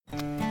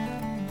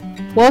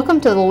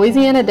Welcome to the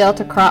Louisiana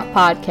Delta Crop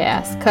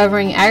Podcast,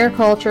 covering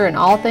agriculture and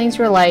all things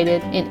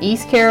related in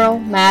East Carroll,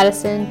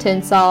 Madison,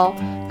 Tensas,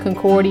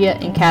 Concordia,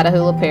 and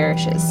Catahoula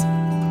parishes.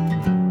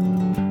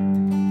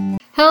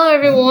 Hello,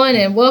 everyone,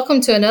 and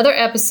welcome to another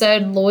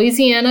episode of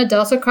Louisiana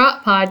Delta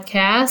Crop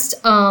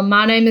Podcast.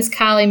 My name is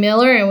Kylie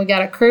Miller, and we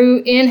got a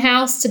crew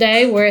in-house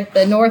today. We're at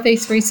the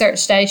Northeast Research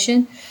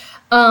Station.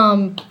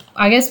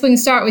 I guess we can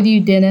start with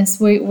you, Dennis.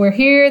 We're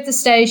here at the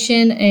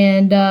station,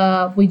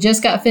 and we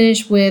just got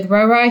finished with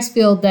Row Rice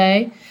Field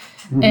Day.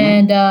 Mm-hmm.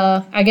 And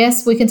I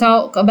guess we can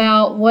talk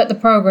about what the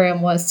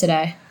program was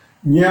today.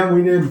 Yeah,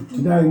 we did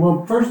today.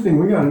 Well, first thing,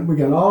 we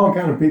got all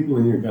kind of people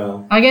in here,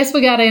 Kyle. I guess we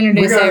got to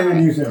introduce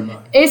everybody.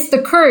 It's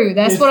the crew.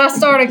 That's what I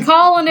started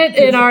calling it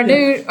in our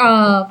new it's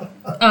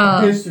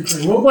the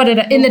crew.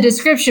 In the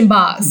description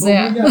box.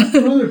 Yeah.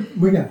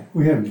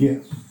 We have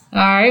guests. All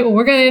right, well,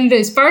 we're going to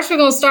introduce. First, we're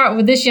going to start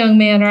with this young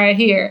man right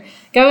here.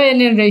 Go ahead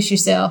and introduce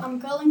yourself.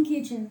 I'm Cullen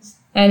Kitchens.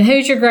 And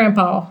who's your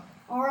grandpa?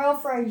 R.L.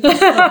 Frazier.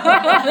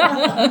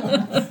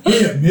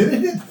 He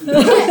admitted it?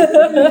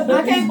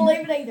 I can't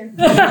believe it either.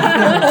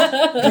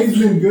 He's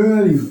been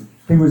good.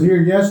 He was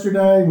here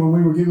yesterday when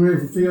we were getting ready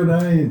for field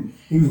day, and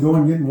he was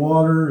going getting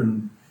water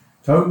and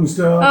toting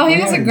stuff. Oh,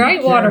 he was a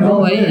great water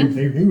boy.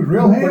 He was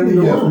real handy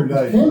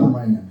yesterday.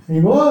 He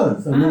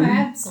was. I'm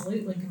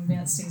absolutely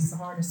convinced he's the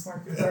hardest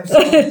working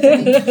person.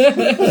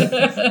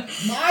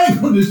 I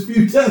will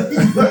dispute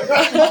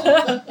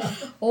that.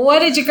 What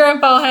did your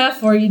grandpa have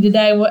for you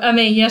today?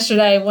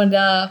 Yesterday when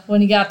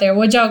you got there.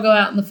 What'd y'all go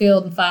out in the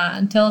field and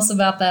find? Tell us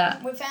about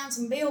that. We found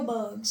some bill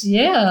bugs.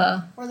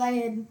 Yeah. Where they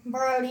had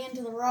burrowed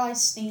into the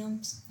rice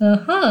stems.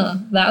 That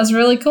was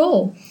really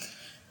cool.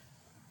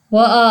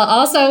 Well,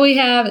 also we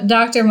have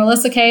Dr.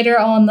 Melissa Cater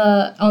on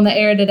the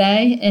air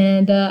today,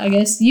 and I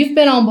guess you've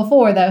been on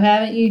before though,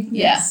 haven't you?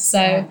 Yes.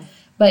 Yeah.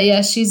 But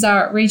yeah, she's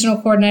our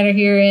regional coordinator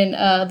here in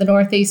the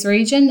Northeast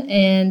region,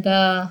 and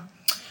I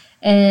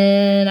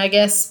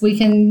guess we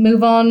can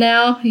move on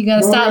now. You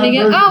gonna stop me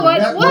again? Oh,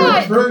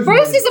 what?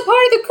 Bruce is a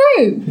part of the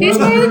crew. He's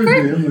part of the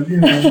crew.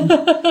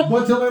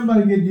 But till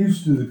everybody get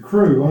used to the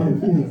crew,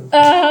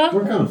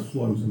 we're kind of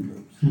slow sometimes.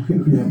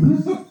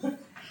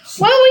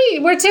 Well,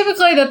 we're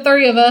typically the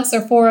three of us or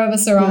four of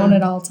us are on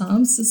at all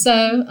times.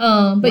 So,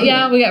 but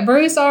yeah, we got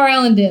Bruce,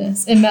 RL, and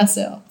Dennis, and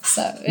myself.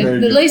 So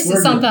at least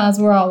sometimes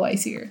we're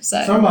always here. So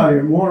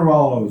one or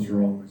all of us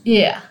are always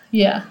here.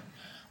 Yeah.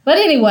 But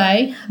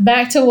anyway,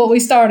 back to what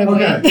we started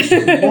with.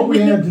 What we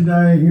had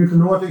today here at the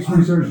Northeast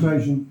Research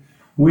Station,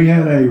 we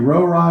had a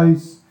row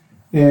rice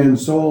and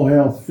soil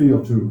health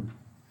field tour.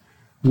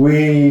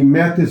 We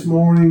met this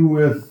morning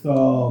with,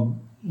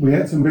 we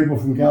had some people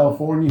from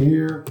California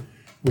here.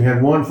 We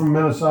had one from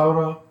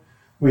Minnesota.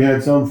 We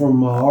had some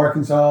from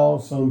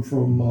Arkansas, some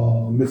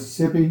from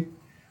Mississippi.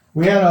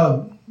 We had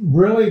a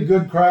really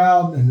good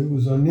crowd, and it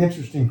was an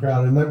interesting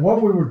crowd. And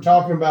what we were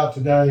talking about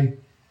today,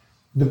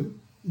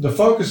 the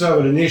focus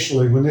of it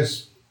initially, when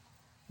this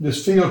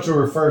field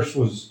tour first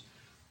was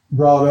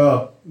brought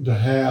up to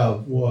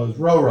have, was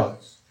row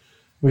rice.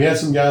 We had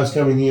some guys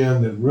coming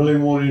in that really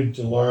wanted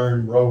to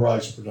learn row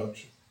rice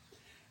production.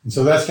 And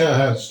so that's kind of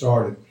how it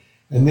started.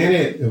 And then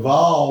it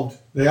evolved.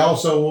 They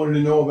also wanted to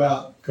know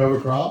about cover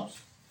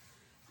crops,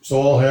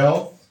 soil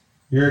health,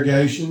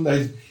 irrigation.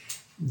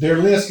 Their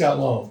list got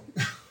long.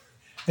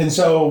 And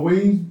so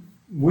we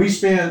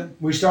started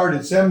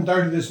at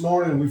 7:30 this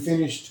morning, and we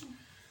finished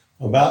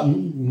about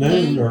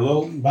noon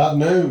about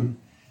noon.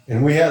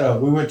 And we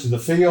went to the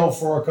field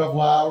for a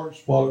couple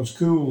hours while it was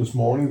cool this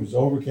morning. It was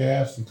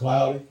overcast and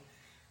cloudy.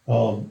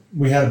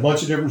 We had a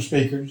bunch of different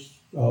speakers.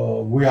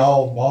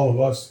 All of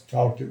us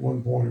talked at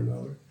one point or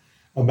another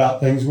about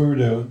things we were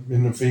doing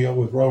in the field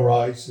with row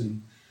rice,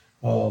 and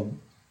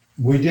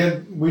we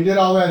did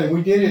all that, and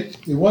we did it.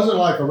 It wasn't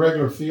like a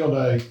regular field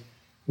day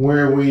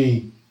where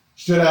we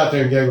stood out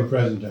there and gave a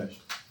presentation.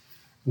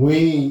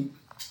 We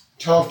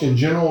talked in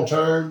general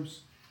terms,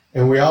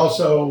 and we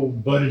also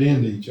butted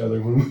into each other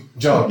when we were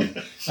talking.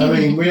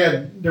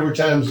 There were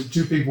times that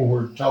two people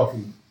were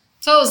talking.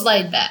 So it was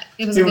laid back.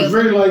 It was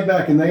really laid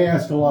back, and they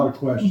asked a lot of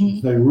questions.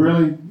 Mm-hmm. They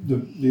really,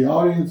 the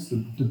audience,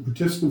 the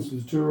participants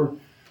of the tour,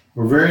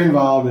 were very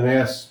involved and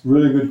asked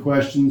really good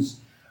questions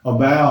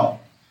about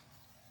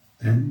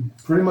and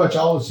pretty much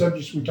all the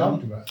subjects we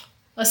talked about.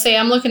 Let's see,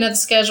 I'm looking at the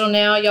schedule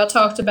now. Y'all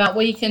talked about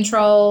weed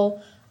control,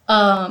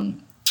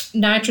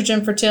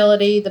 nitrogen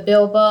fertility, the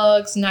bill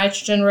bugs,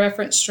 nitrogen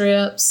reference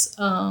strips.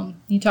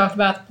 You talked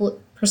about the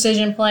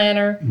precision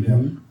planter,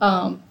 the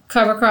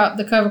cover crop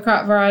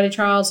variety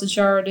trials that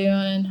y'all are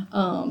doing,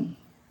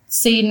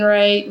 seeding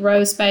rate,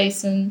 row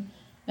spacing.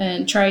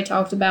 And Trey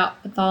talked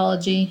about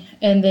pathology,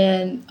 and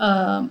then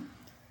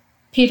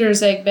Peter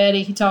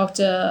Zegbetti, he talked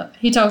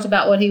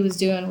about what he was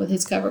doing with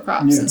his cover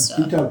crops and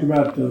stuff. He talked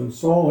about the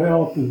soil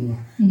health and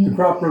the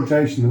crop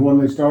rotation, the one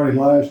they started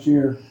last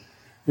year.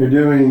 They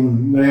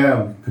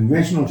have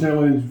conventional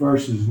tillage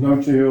versus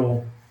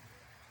no-till.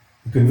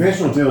 The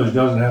conventional tillage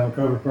doesn't have a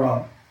cover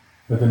crop,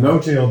 but the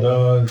no-till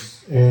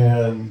does,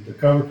 and the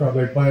cover crop,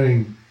 they're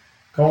planting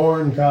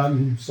corn,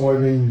 cotton,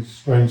 soybeans,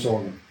 spring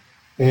sorghum.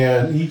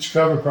 And each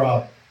cover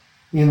crop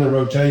in the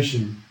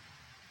rotation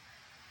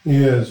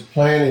is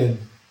planted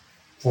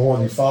for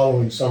the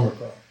following summer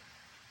crop.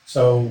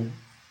 So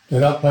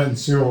they're not planting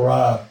cereal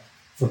rye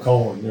for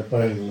corn, they're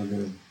planting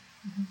legume,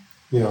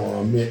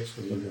 or a mix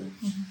with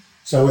legumes.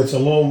 So it's a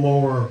little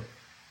more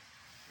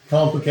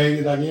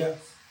complicated, I guess.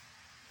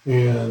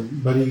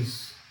 But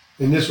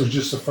this was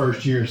just the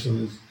first year, so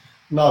there's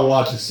not a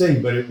lot to see,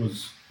 but it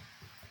was,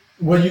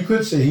 well, you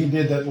could see he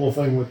did that little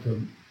thing with the,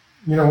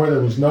 where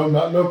there was no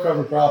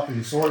cover crop in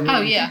the soybean.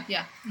 Oh, yeah.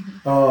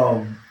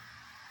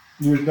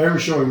 They were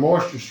showing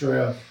moisture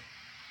stress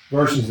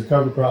versus the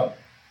cover crop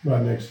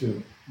right next to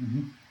it.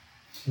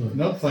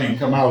 Another thing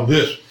come out of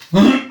this,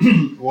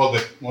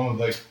 one of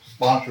the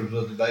sponsors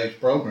of today's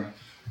program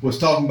was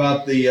talking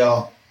about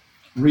the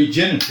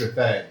regenerative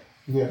ag,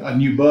 a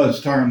new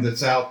buzz term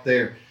that's out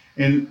there.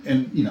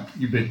 And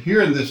you've been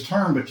hearing this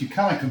term, but you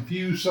kind of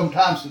confused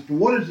sometimes as to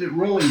what does it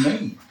really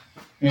mean?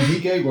 And he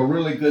gave a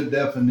really good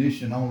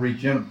definition on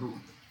regenerative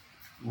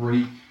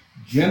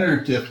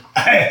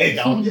ag.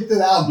 I'll get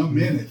that out in a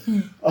minute.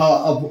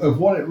 Of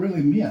what it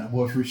really meant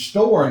was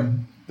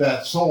restoring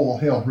that soil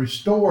health,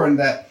 restoring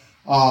that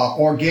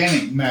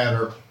organic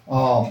matter,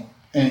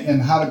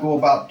 and how to go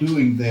about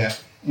doing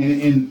that.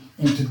 And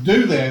to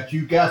do that,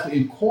 you got to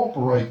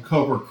incorporate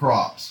cover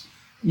crops.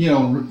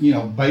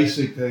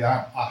 Basically,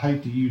 I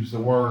hate to use the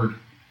word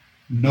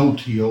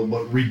no-till,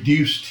 but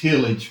reduce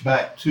tillage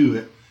back to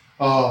it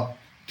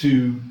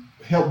to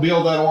help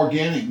build that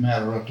organic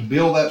matter up, to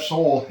build that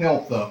soil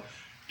health up,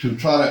 to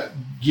try to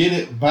get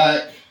it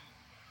back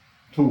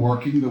to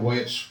working the way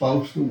it's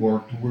supposed to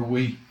work, to where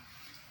we,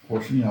 of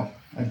course,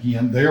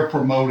 again, they're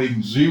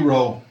promoting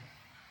zero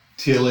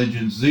tillage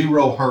and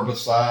zero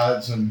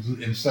herbicides and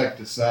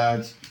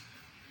insecticides.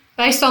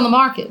 Based on the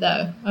market,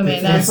 though. I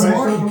mean, It's that's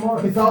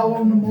all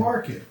on the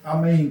market.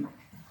 I mean,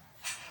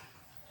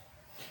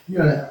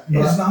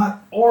 it's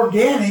not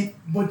organic,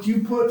 but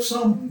you put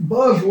some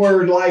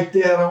buzzword like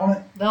that on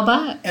it, they'll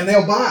buy it. And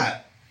they'll buy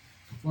it.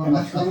 Well, And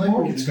that's where the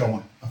market's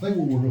going. I think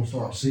what we're going to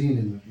start seeing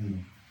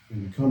in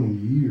the coming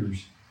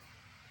years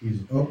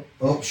is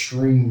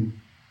upstream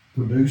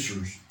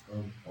producers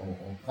or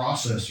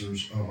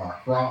processors of our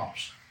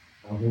crops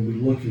are going to be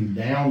looking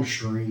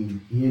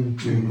downstream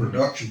into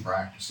production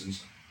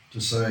practices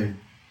to say,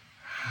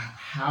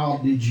 how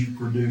did you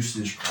produce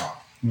this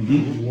crop?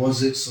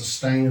 Was it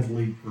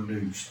sustainably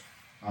produced?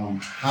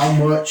 How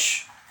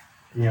much,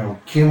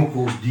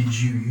 chemicals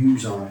did you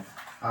use on it?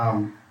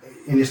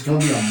 And it's going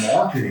to be a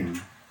marketing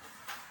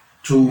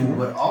tool,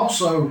 but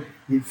also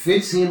it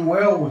fits in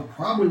well with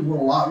probably what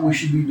a lot we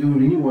should be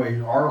doing anyway.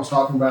 Arnold's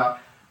talking about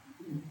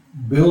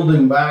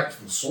building back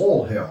the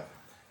soil health.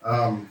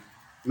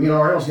 Me and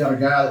Arnold's got a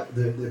guy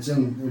that's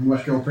in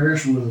West Carroll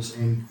Parish with us,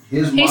 and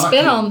he's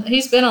been on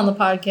the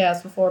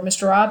podcast before,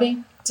 Mr.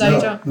 Robbie. Is that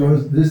your job? No,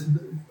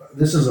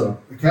 this is a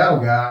cattle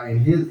guy,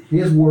 and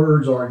his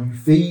words are: you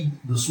feed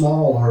the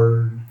small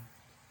herd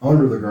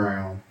under the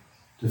ground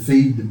to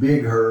feed the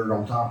big herd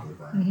on top of the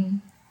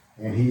ground.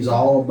 And he's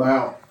all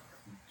about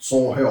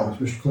soil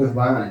health. It's Mr. Cliff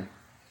Viney,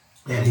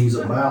 and he's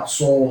about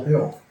soil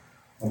health,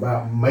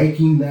 about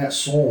making that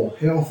soil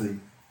healthy.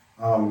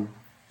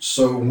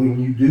 So when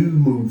you do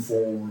move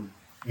forward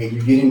and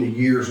you get into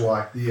years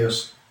like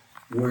this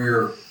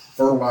where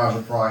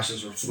fertilizer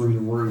prices are through the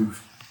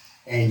roof,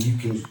 and you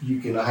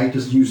can I hate to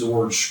use the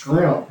word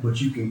scrimp,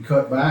 but you can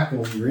cut back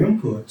on your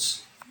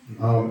inputs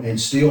and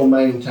still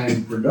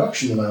maintain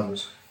production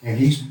levels. And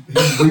he's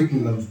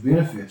reaping those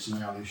benefits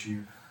now this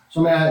year.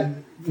 So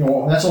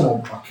that's on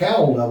a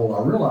cattle level,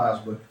 I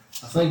realize, but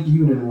I think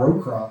even in row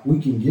crop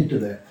we can get to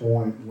that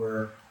point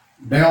where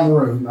down the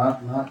road,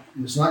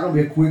 it's not going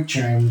to be a quick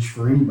change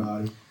for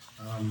anybody.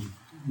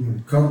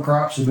 Cover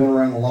crops have been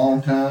around a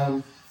long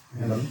time,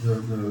 and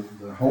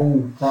the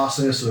whole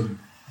process of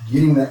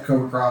getting that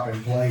cover crop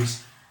in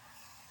place,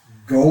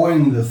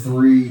 going the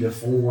 3 to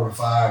 4 to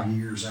 5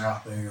 years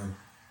out there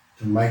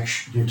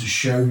to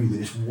show you that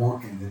it's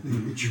working, that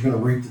you're going to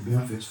reap the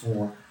benefits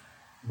for it.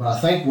 But I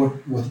think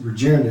with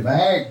regenerative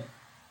ag,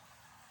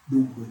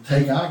 the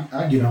take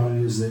I get on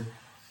it is that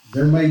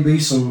there may be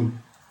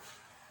some,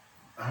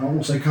 I don't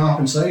want to say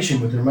compensation,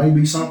 but there may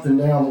be something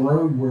down the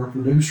road where a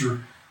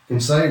producer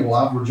can say, well,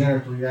 I've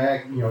regeneratively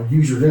ag,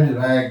 use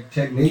regenerative ag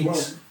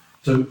techniques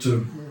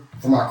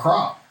for my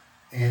crop,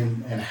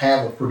 and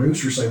have a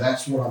producer say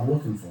that's what I'm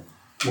looking for.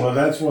 Well,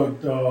 that's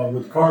what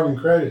with carbon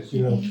credits.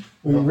 We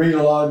read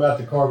a lot about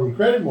the carbon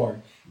credit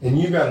market, and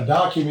you got to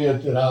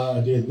document that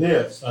I did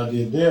this, I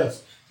did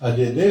this, I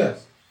did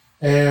this,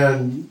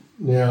 and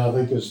now I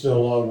think there's still a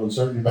lot of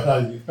uncertainty about how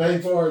you get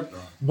paid for it,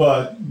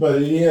 but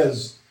it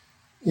is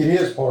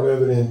part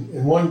of it.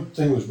 And one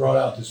thing was brought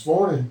out this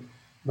morning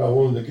by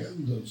one of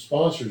the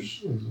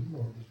sponsors of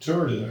the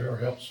tour today, or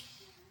helps,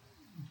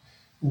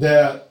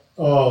 that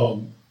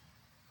all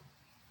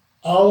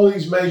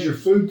these major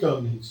food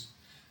companies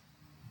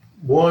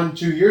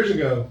 1-2 years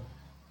ago,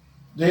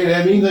 they didn't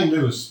have anything to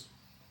do with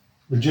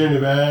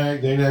regenerative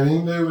ag, they didn't have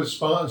anything to do with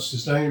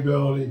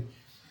sustainability.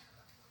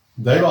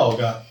 They've all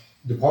got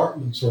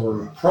departments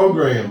or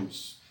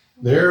programs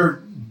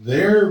they're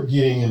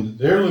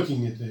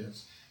looking at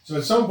this. So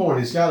at some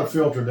point, it's got to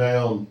filter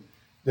down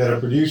that a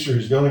producer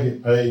is going to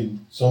get paid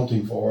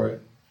something for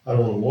it. I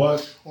don't know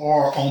what.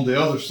 Or on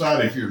the other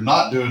side, if you're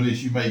not doing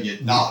this, you may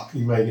get knocked.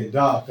 You may get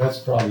docked. That's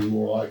probably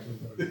more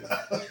likely.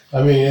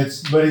 I mean, it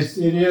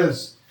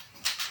is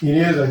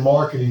a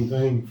marketing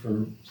thing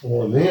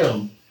for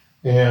them.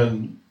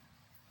 And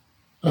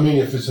I mean,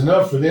 if it's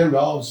enough for them to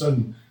all of a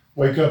sudden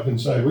wake up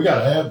and say, we got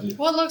to have this.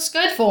 Well, it looks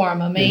good for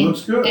them. I It mean,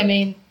 looks good. I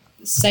mean,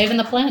 saving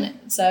the planet.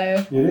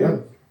 So It is.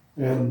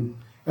 And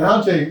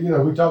I'll tell you,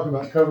 we talked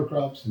about cover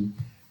crops, and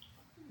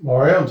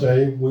Marielle will tell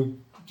you,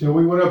 till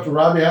we went up to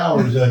Robbie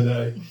Howard's that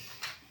day,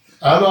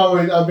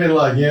 I've been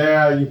like,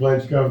 yeah, you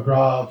plant cover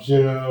crops,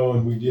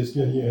 and we just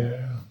get,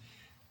 yeah.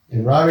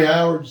 And Robbie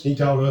Howard's, he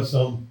taught us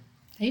something.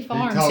 he He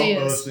farms taught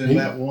his. us in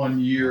that 1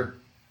 year,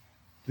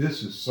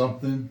 this is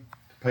something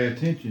to pay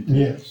attention to.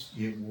 Yes.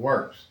 It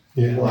works.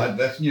 Yeah. Like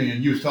that's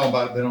you was talking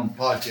about it been on the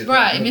podcast.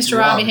 Right, That's Mr.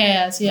 Robbie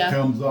has, yeah.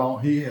 comes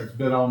on. He has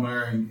been on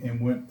there and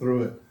went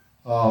through it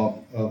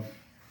of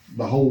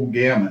the whole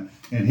gamut.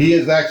 And he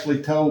has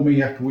actually told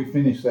me after we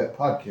finished that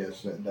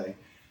podcast that day,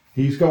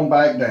 he's going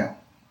back down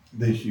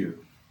this year.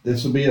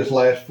 This will be his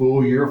last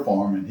full year of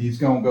farming. He's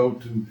going to go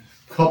to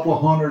a couple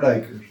of 100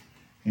 acres,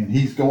 and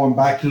he's going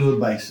back to the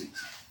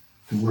basics,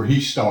 to where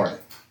he started.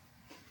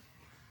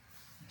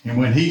 And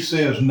when he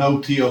says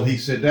no till, he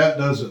said that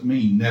doesn't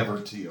mean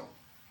never till.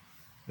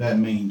 That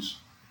means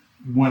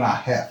when I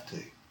have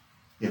to.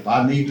 If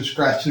I need to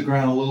scratch the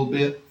ground a little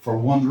bit for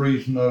one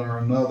reason or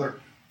another,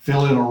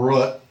 fill in a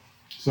rut,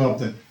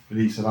 something. But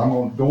he said,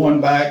 I'm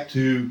going back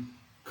to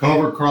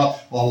cover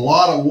crop. A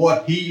lot of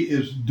what he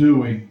is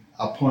doing,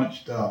 I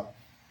punched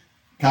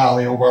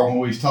Kylie over when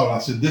we was talking. I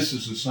said, this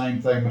is the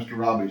same thing Mr.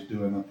 Robbie's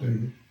doing up there.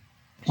 Mm-hmm.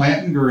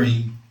 Planting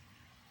green,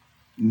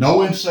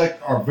 no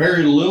insect or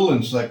very little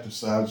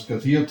insecticides,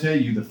 because he'll tell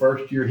you the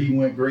first year he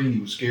went green, he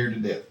was scared to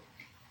death.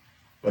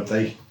 But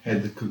they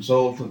had the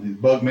consultant, his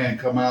bug man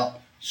come out,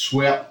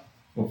 swept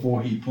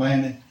before he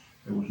planted.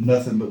 There was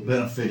nothing but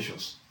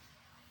beneficials.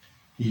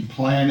 He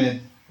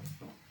planted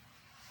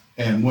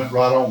and went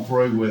right on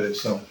through with it.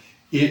 So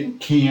it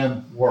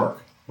can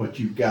work, but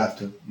you've got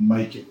to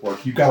make it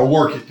work. You've got to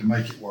work it to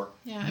make it work.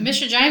 Yeah, and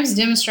Mr. James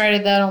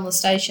demonstrated that on the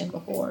station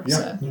before.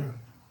 Yeah. So.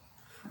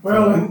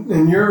 Well, and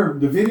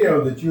the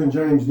video that you and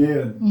James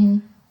did,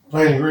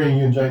 Planting Green,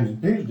 you and James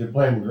and Peter did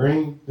Planting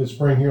Green this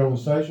spring here on the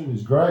station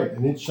is great.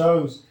 And it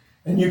shows,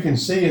 and you can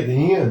see at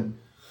the end,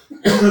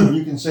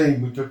 you can see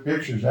we took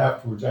pictures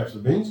afterwards after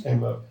the beans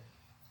came up.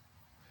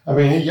 I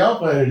mean, y'all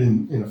planted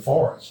in a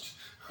forest.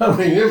 I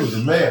mean, it was a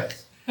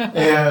mess.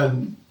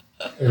 And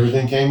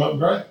everything came up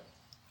great.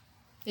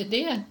 It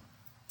did.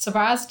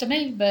 Surprise to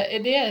me, but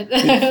it did.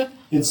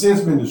 It's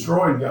since been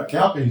destroyed and got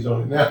cowpeas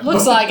on it now.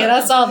 Looks like it.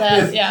 I saw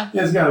that. Yeah.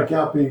 It's got a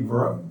cowpea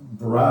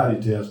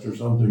variety test or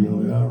something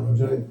on it. I don't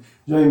know.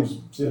 James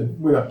said,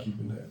 we're not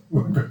keeping that.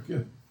 We're going to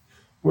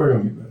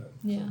keep that.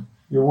 Yeah.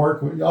 Your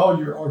work, all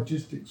your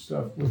artistic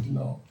stuff went to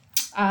naught.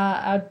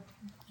 I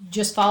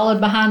just followed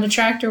behind a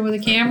tractor with a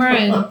camera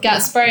and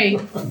got sprayed.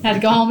 Had to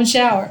go home and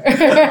shower.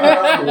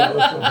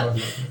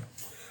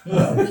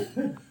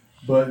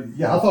 But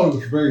yeah, I thought it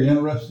was very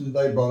interesting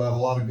today. Brought out a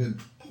lot of good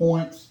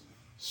points.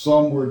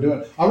 Some were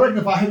doing. I reckon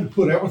if I had to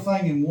put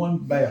everything in one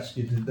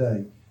basket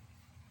today,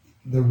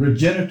 the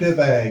regenerative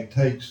ag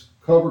takes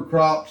cover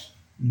crops,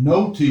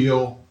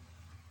 no-till,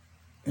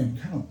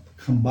 and kind of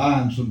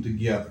combines them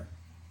together.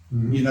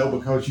 Mm-hmm.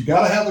 Because you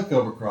got to have the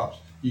cover crops.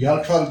 You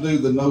got to try to do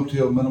the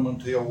no-till, minimum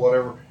till,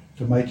 whatever,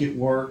 to make it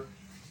work,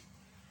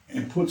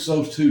 and puts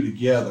those two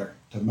together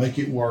to make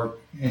it work.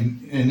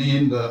 And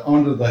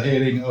under the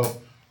heading of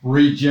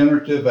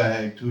regenerative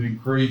ag to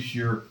increase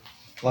your,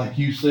 like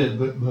you said,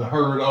 the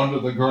herd under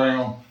the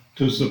ground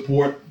to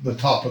support the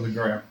top of the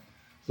ground.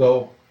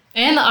 So.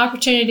 And the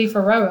opportunity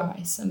for row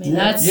rice. I mean,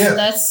 that's.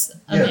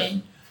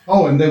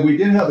 Oh, and then we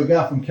did have the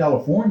guy from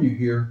California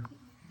here.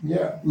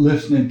 Yeah.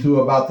 Listening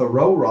to about the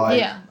row rice.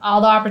 Yeah,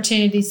 all the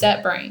opportunities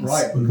that brings.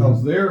 Right,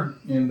 because they're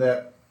in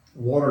that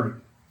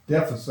water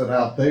deficit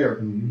out there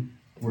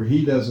where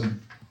he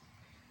doesn't.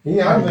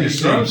 Yeah, I don't think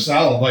just seeing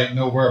salivate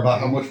nowhere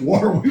about how much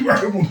water we were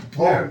able to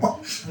pump.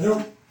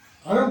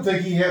 I don't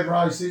think he had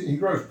rice. He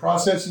grows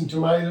processing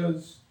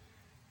tomatoes,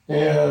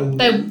 and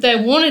They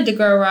wanted to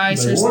grow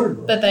rice, They wanted to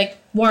grow. but they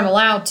weren't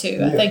allowed to.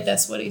 I Yeah. think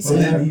that's what he But said.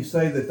 then he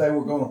said that they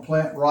were going to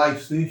plant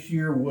rice this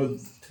year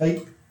with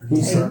tape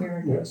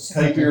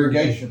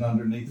irrigation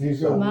underneath.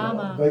 He's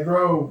Mama. They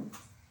grow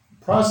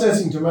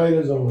processing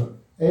tomatoes on an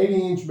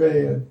 80-inch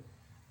bed,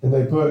 and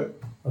they put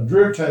a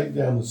drip tape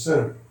down the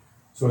center,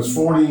 so it's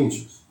 40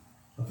 inches.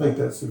 I think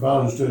that's, if I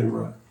understood him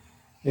right.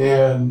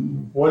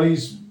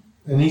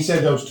 And he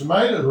said those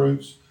tomato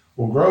roots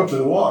will grow to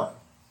the water.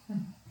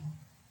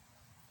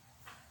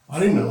 I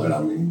didn't know that.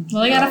 I mean,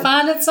 Well, they got to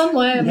find it some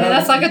way. I mean,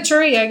 that's like a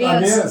tree, I I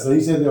guess. guess. He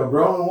said they'll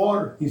grow in the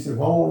water. He said,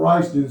 why won't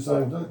rice do the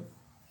same thing?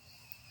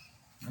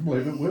 I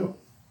believe it will.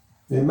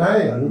 It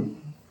may.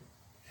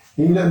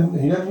 He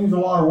doesn't use a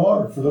lot of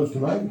water for those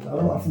tomatoes.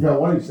 I forgot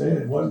what he said.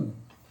 It wasn't.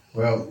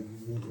 Well,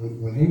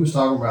 when he was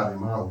talking about the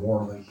amount of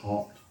water they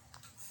pumped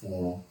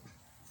for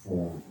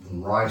the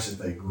rice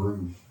that they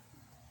grew,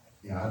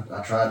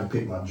 I tried to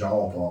pick my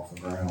jaw up off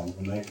the ground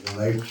when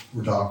they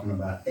were talking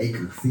about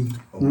acre feet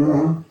of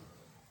water.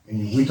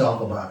 And we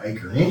talk about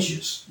acre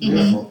inches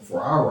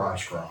for our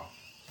rice crop.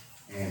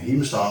 And he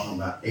was talking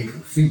about acre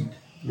feet.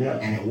 Yeah.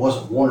 And it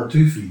wasn't 1 or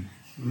 2 feet.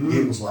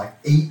 It was like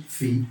 8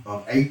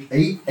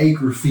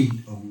 acre feet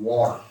of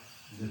water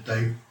that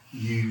they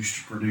used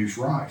to produce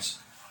rice.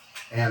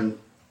 And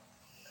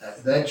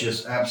that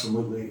just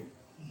absolutely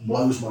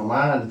blows my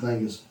mind. The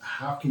thing is,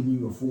 how can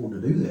you afford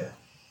to do that?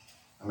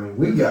 I mean,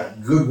 we've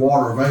got good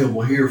water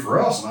available here for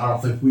us, and I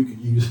don't think we could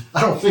use.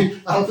 I don't think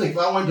if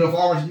I went to a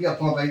farmer's, you got to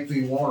pump 8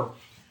 feet of water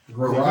to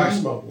grow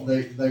rice.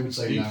 They would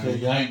say, You no. say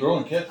you ain't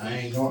growing catfish. I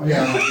ain't going.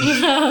 Yeah,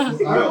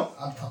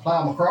 I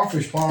plow my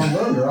crawfish pond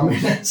under. I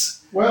mean, that's.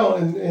 Well,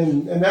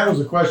 and that was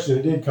a question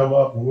that did come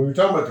up when we were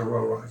talking about the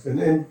row rice.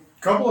 And a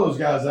couple of those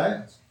guys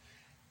asked,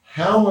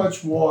 how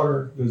much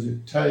water does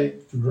it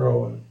take to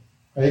grow an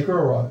acre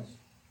of rice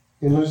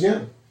in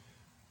Louisiana?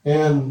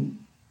 And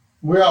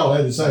we all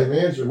had the same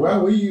answer.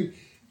 Well,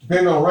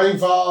 depending on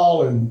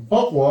rainfall and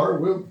pump water,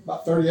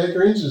 about 30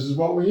 acre inches is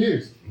what we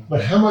use.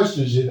 But how much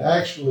does it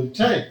actually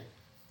take?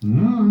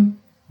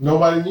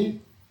 Nobody knew.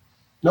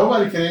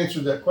 Nobody could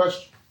answer that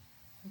question.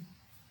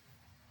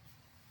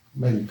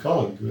 Maybe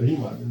Colin could. He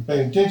might have been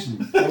paying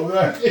attention over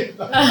there.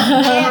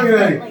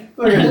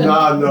 Look at him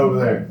nodding over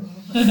there.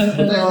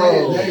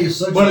 That is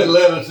such But it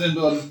led us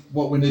into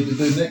what we need to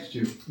do next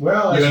year.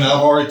 Well, You and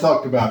I've already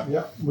talked about it.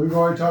 yeah, we've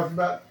already talked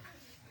about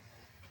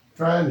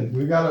trying it.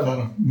 We got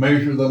Gotta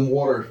measure them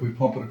waters we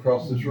pump it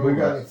across this road. we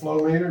got a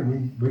flow meter,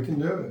 and we can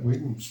do it. We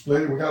can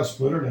split it. We got a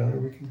splitter down there.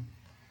 We can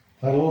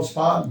find a little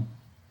spot.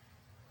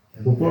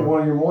 And we'll put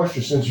one of your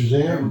moisture sensors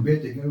every in,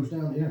 bit that goes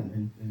down there,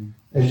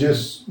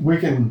 and we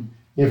can.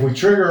 If we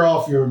trigger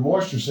off your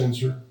moisture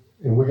sensor,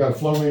 and we got a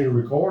flow meter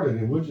recorded,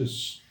 and we'll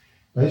just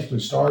basically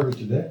starve it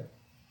to death.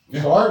 Yeah.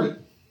 Starve it,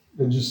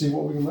 and just see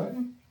what we can make.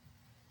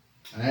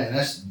 And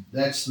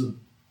that's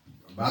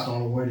about the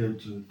only way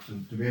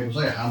to be able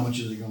to say how much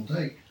is it going to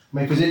take. I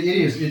mean, because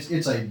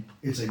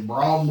it's a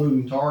broad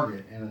moving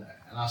target, and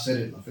I said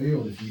it in the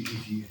field. If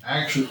you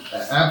actually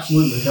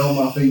absolutely held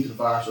my feet to the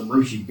fire, so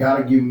Bruce, you've got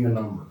to give me a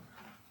number.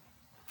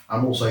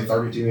 I'm gonna say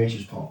 32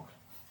 inches pumped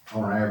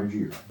on an average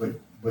year,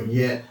 but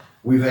yet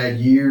we've had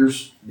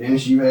years,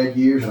 Dennis, you've had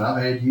years, and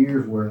I've had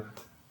years where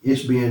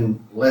it's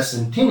been less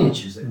than 10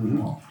 inches that we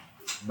pump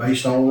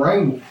based on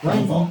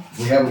rainfall.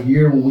 We have a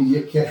year where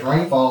we catch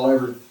rainfall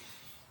every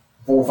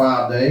 4 or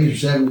 5 days or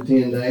 7 to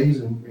 10 days,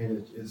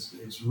 and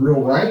it's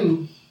real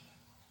rain.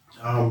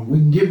 We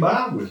can get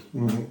by with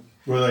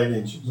With 8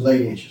 inches. with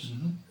 8 inches.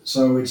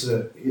 So it's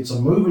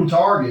a moving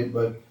target,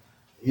 but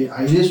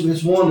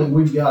it's one that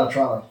we've got to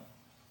try to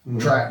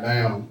track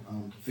down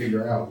to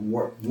figure out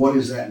what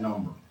is that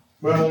number.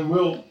 Well, and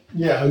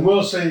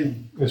we'll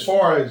see, as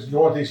far as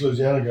Northeast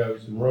Louisiana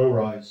goes and row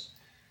rice,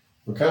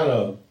 we're kind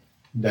of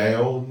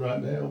down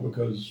right now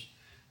because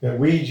that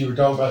weed you were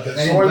talking about, that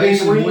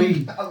soybean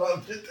weed. I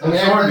loved it.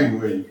 That soybean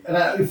weed.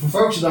 And for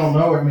folks that don't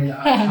know, I mean,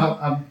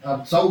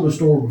 I've told the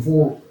story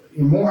before.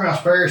 In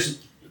Morehouse Parish,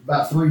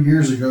 about 3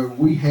 years ago,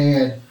 we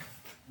had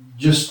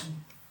just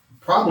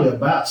probably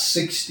about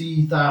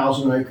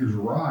 60,000 acres of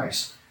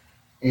rice.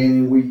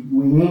 And we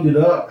ended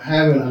up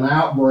having an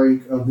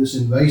outbreak of this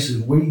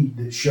invasive weed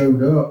that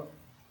showed up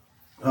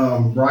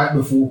right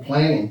before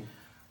planting.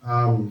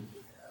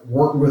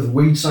 Worked with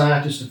weed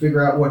scientists to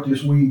figure out what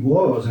this weed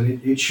was,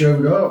 and it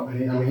showed up,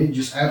 and it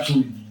just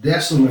absolutely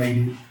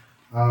decimated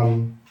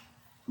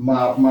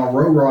my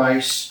row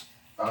rice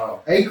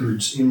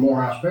acreage in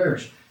Morehouse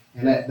Parish.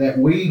 And that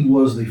weed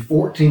was the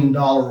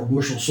 $14 a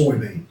bushel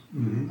soybean.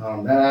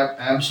 That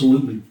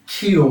absolutely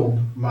killed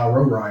my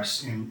row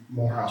rice in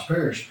Morehouse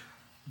Parish.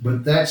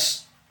 But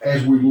that's,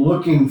 as we're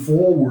looking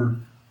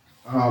forward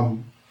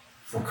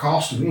for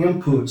cost of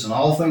inputs and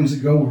all things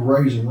that go with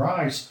raising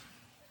rice,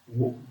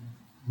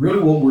 really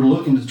what we're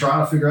looking to try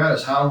to figure out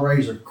is how to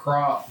raise a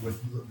crop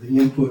with the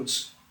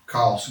inputs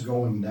costs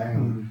going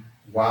down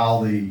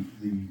while the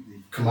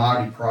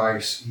commodity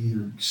price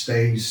either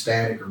stays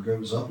static or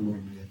goes up a little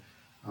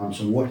bit.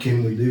 So what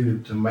can we do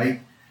to make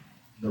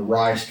the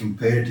rice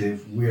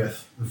competitive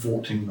with the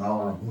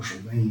 $14 a bushel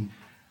bean?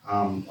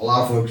 A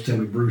lot of folks tell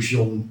me, Bruce,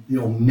 you'll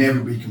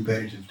never be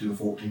competitive to a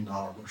 $14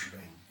 bushel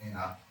bean.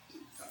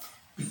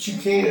 But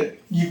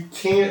you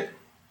can't,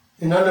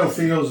 and I know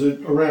fields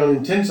that around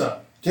in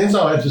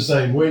Tensile had the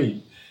same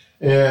weed.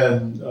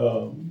 And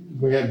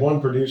we had one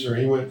producer,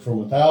 he went from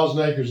 1,000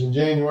 acres in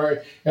January,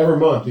 every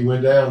month he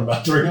went down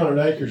about 300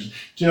 acres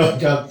till it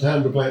got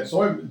time to plant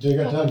soybean, till it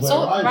got time to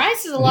plant rice.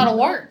 Rice is a lot of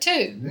work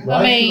too.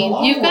 Rice is a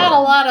lot of you've got work.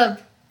 a lot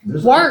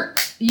of work.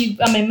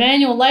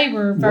 Manual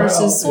labor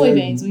versus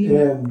soybeans.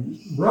 And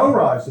row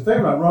rice, the thing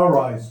about row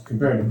rice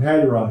compared to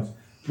paddy rice,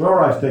 row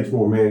rice takes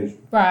more management.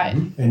 Right.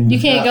 And You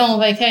can't go on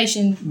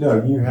vacation.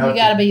 No, you have You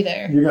got to be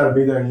there. You got to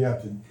be there, and you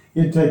have to.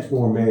 It takes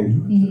more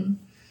management.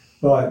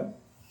 But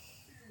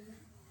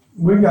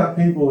we've got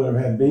people that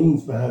have had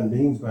beans behind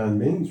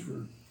beans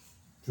for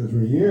 2 or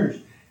 3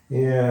 years.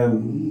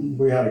 And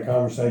we had a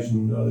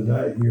conversation the other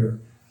day here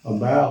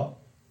about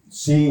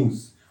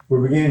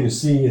we're beginning to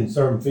see in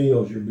certain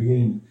fields, you're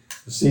beginning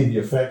to see the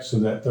effects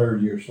of that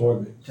 3rd year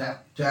soybean.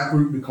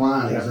 Taproot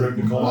decline is a Taproot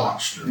decline.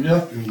 monster.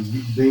 Yeah. I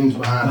mean, beans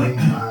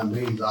behind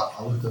beans.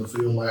 I looked at the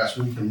field last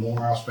week in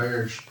Morehouse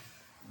Parish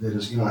that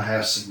is going to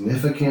have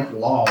significant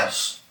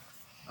loss,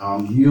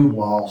 yield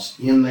loss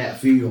in that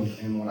field.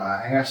 And when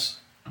I asked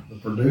the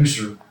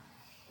producer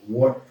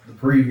what the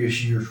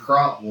previous year's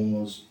crop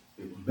was,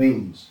 it was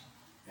beans.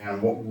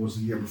 And what was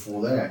the year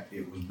before that?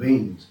 It was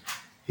beans.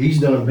 He's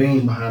done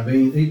beans behind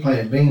beans. He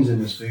planted beans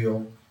in this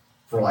field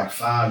for like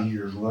 5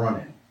 years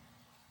running.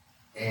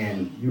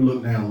 And you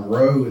look down the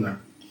road and,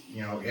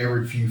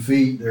 every few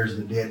feet, there's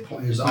the dead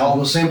plant. There's all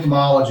the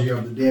symptomology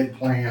of the dead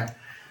plant,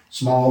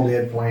 small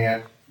dead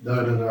plant,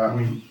 I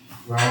mean,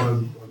 we're all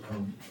of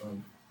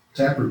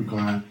taproot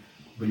decline.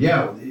 But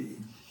yeah,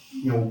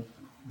 the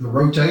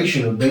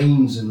rotation of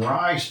beans and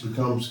rice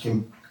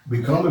can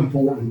become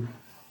important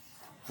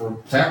for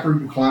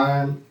taproot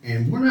decline,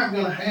 and we're not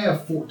going to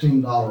have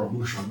 $14 a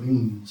bushel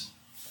beans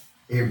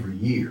every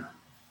year.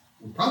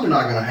 We're probably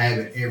not going to have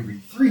it every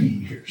 3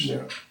 years.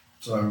 Yeah.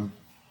 So,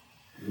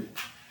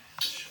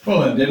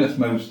 Well, and Dennis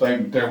made a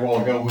statement there a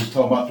while ago. We was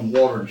talking about the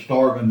water and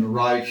starving the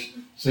rice,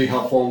 see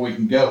how far we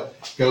can go.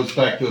 Goes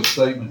back to a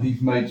statement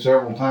he's made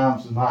several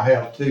times, and I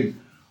have too.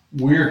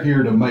 We're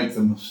here to make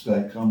the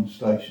mistakes on the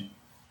station.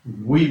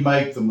 We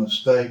make the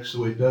mistakes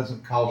so it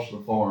doesn't cost the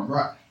farm.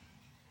 right.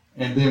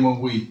 And then when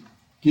we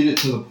get it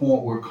to the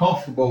point we're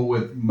comfortable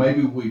with,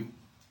 maybe we've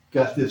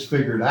got this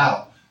figured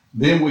out,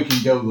 then we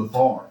can go to the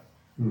farm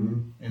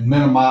and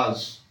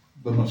minimize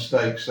the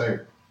mistakes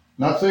there.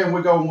 Not saying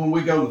when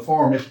we go to the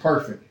farm, it's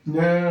perfect.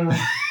 No.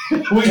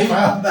 We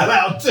found that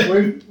out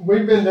too.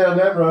 We've been down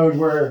that road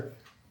where,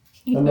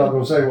 I'm not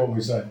gonna say what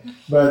we say,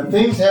 but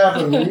things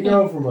happen when you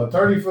go from a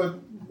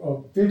 30-foot,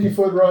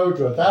 50-foot road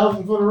to a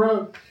 1,000-foot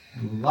road.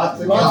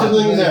 Lots of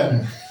Things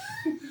happen.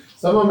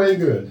 Some of them ain't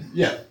good.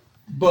 Yeah,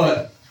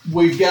 but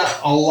we've got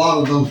a lot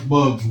of those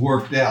bugs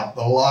worked out.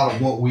 A lot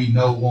of what we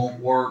know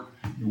won't work,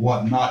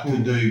 what not to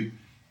do,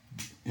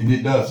 and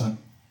it doesn't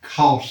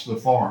cost the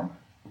farmer.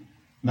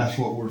 And that's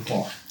what we're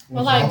for.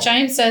 Well, like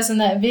James says in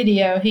that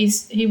video,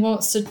 he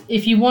wants to.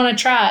 If you want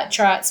to try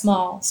it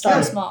small.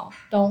 Start small.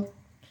 Don't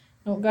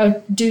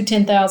go do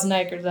 10,000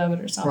 acres of it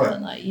or something.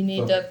 Right. Like you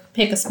need to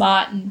pick a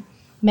spot and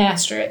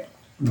master it.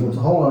 Well, it's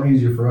a whole lot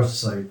easier for us to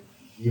say,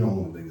 you don't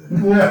want to do that.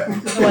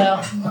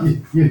 Well,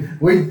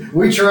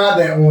 we tried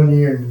that one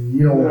year, and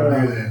you don't want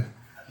to do that.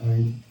 I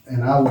mean,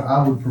 and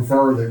I would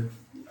prefer that,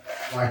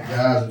 like the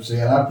guys have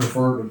said, I'd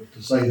prefer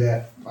to say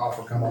that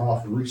offer coming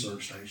off the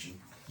research station,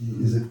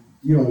 is that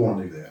you don't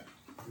want to do that,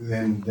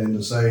 than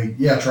to say,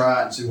 yeah,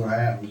 try it and see what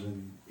happens,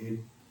 and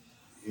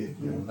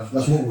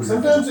that's what we're.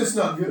 Sometimes it's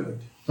not good.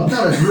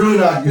 Sometimes it's really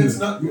not good. It's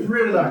not good. It's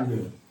really not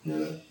good.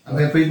 Yeah. I've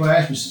had people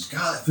ask me, says,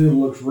 God, that field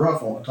looks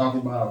rough on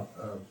talking about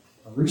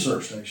a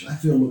research station.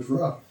 That field looks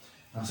rough.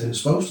 I said, it's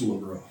supposed to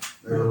look rough.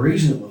 There's a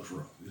reason it looks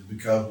rough. Is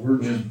because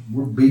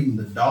we're beating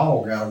the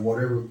dog out of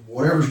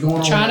whatever's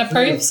going on. trying in to that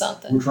prove field.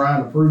 something. We're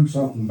trying to prove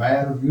something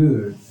bad or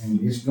good, and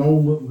it's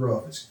going to look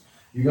rough.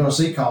 You're going to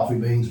see coffee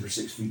beans that are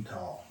 6 feet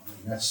tall.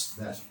 I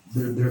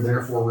mean, they're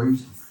there for a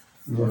reason.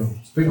 So,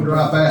 people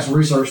drive past a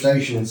research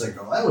station and say,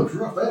 "Oh, that looks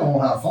rough. They don't know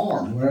how to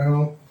farm."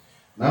 Well,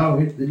 no,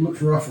 it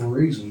looks rough for a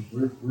reason.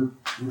 We're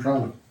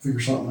trying to figure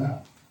something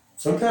out.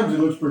 Sometimes it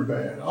looks pretty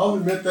bad. I'll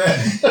admit that.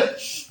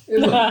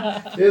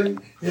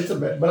 It's a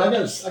bad, but I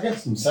got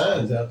some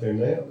signs out there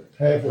now that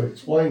halfway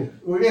explain it.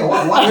 Well, yeah,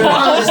 why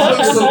does this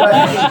look so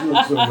bad? It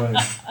looks so bad.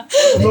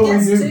 If What it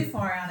we gets do- too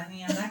far out of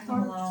hand, I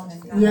come along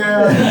and.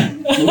 Yeah.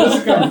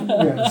 Melissa comes,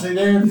 yeah, see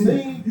there,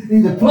 see?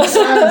 Either put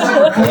signs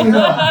out or clean it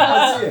up.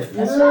 That's it.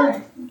 You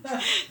know?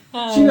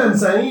 She doesn't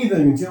say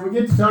anything until we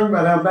get to talking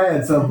about how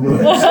bad something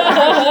looks.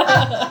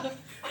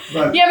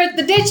 But Yeah, but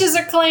the ditches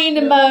are cleaned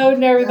and mowed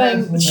and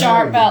everything's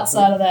sharp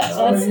outside of that.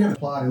 So that's,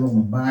 Apply it on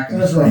the back of the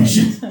that's right.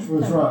 station.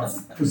 That's right.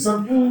 Because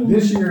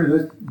this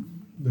year,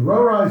 the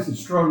row rice has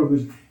struggled.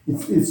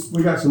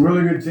 We got some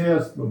really good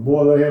tests, but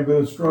boy, they have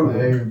been a struggle.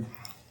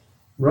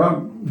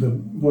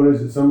 What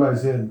is it? Somebody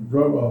said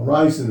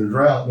rice and a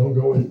drought don't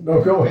go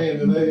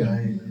hand in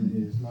hand.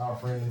 It's not a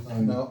friendly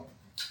thing. No.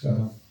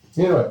 So,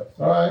 anyway,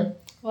 all right.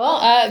 well,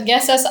 I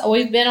guess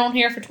we've been on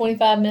here for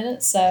 25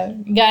 minutes.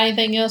 So you got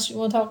anything else you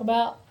want to talk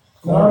about?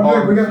 All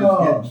right, we Harvest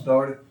got is getting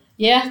started.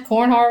 Yeah,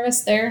 corn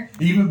harvest there.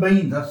 Even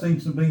beans. I seen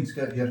some beans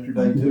cut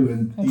yesterday too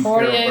in East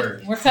Concordia.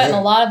 Carroll We're cutting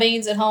a lot of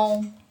beans at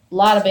home. A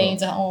lot of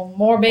beans at home.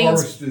 More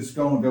beans. Harvest is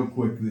gonna go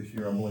quick this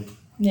year, I believe.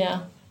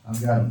 Yeah.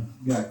 I've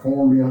got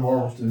corn being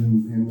harvested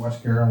in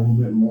West Carroll, a little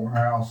bit in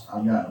Morehouse.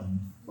 I've got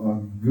a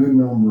good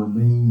number of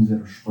beans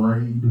that are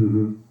sprayed.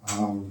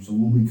 So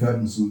we'll be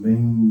cutting some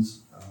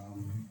beans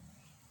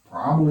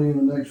probably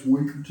in the next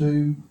week or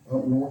two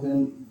up north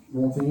end.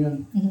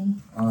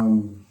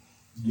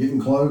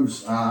 Getting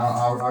close.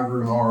 I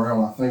agree with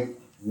RL. I think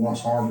once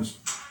harvest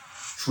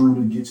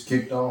truly gets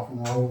kicked off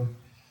and rolling,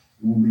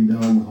 we'll be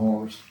done with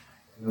harvest.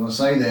 And when I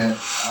say that,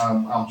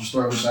 I'll just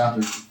throw this out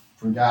there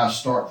for guys to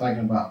start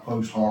thinking about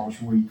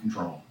post-harvest weed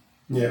control.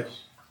 Yes.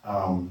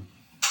 Every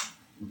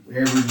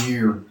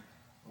year,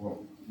 well,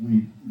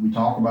 we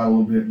talk about it a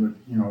little bit, but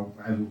you know,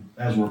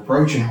 as we're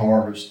approaching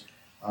harvest,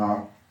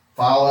 file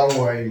that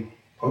away.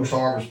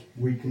 Post-harvest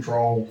weed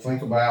control.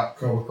 Think about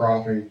cover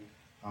cropping.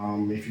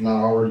 If you're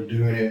not already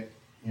doing it,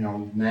 you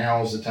know,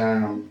 now is the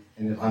time.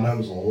 And I know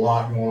there's a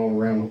lot going on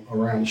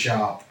around the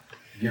shop.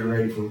 Get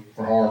ready for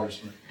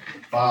harvest. But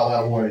file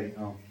that away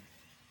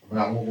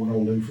about what we're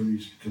going to do for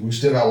these, because we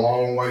still got a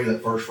long way to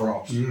that first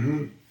frost.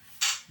 Mm-hmm.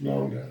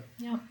 Long time.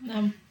 Yep.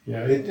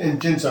 Yeah, in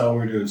Tensaw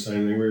we're doing the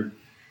same thing.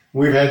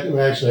 We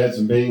actually had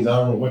some beans. I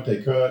don't know what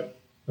they cut,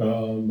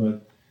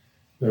 but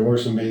there were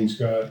some beans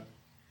cut,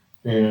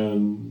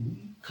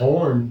 and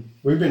corn.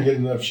 We've been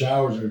getting enough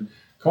showers.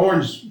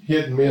 Corn's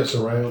hit and miss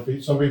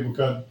around. Some people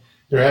cut.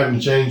 They're having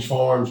to change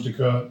farms to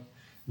cut,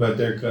 but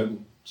they're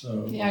cutting.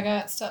 So Yeah, I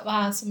got stuck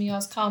behind some of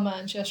y'all's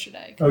combines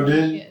yesterday. Oh,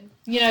 did you? Yeah.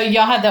 You know,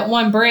 y'all had that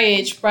one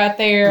bridge right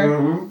there.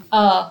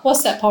 Mm-hmm.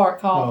 What's that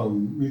park called?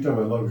 You're talking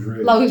about Locust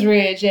Ridge. Locust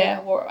Ridge, yeah.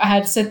 Where I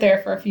had to sit there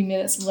for a few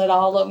minutes and let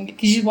all of them get,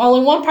 because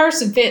only one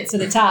person fits at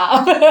a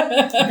time.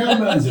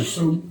 Combines are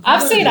so.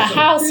 I've seen a so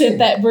house big. hit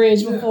that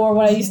bridge before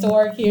when I used to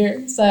work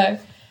here. So,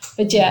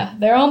 but yeah,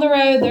 they're on the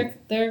road.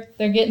 They're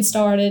getting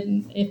started,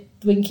 and if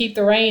we can keep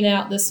the rain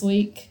out this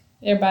week,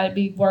 everybody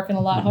be working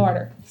a lot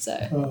harder.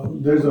 So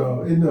There's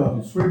in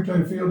the sweet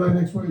potato field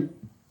day next week.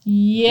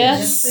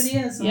 yes, Yes, it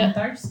is on Yeah.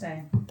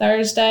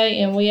 Thursday,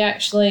 and we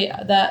actually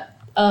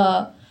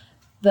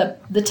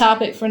the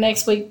topic for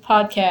next week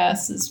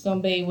podcast is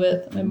going to be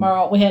with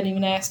Merle. We hadn't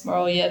even asked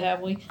Merle yet,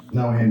 have we?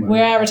 No, anyway.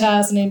 We're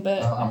advertising him,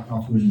 but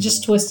I'll twist it.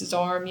 just twist his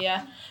arm,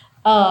 yeah.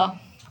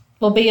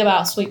 Will be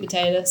about sweet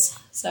potatoes.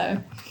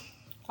 So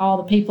all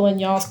the people in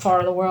y'all's part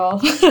of the world.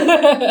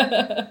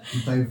 Potato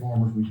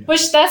farmers weekend.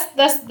 Which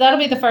that'll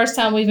be the first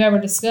time we've ever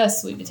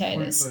discussed sweet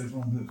potatoes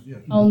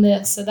on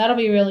this. So that'll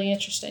be really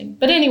interesting.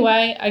 But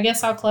anyway, I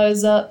guess I'll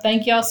close up.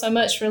 Thank y'all so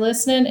much for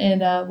listening, and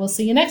we'll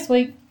see you next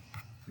week.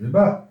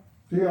 Goodbye.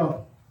 See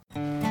y'all.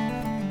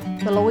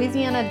 The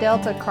Louisiana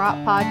Delta Crop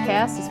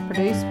Podcast is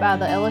produced by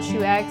the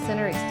LSU Ag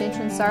Center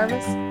Extension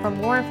Service. For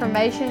more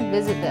information,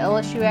 visit the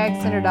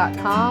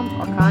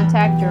lsuagcenter.com or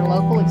contact your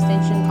local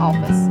extension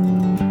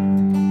office.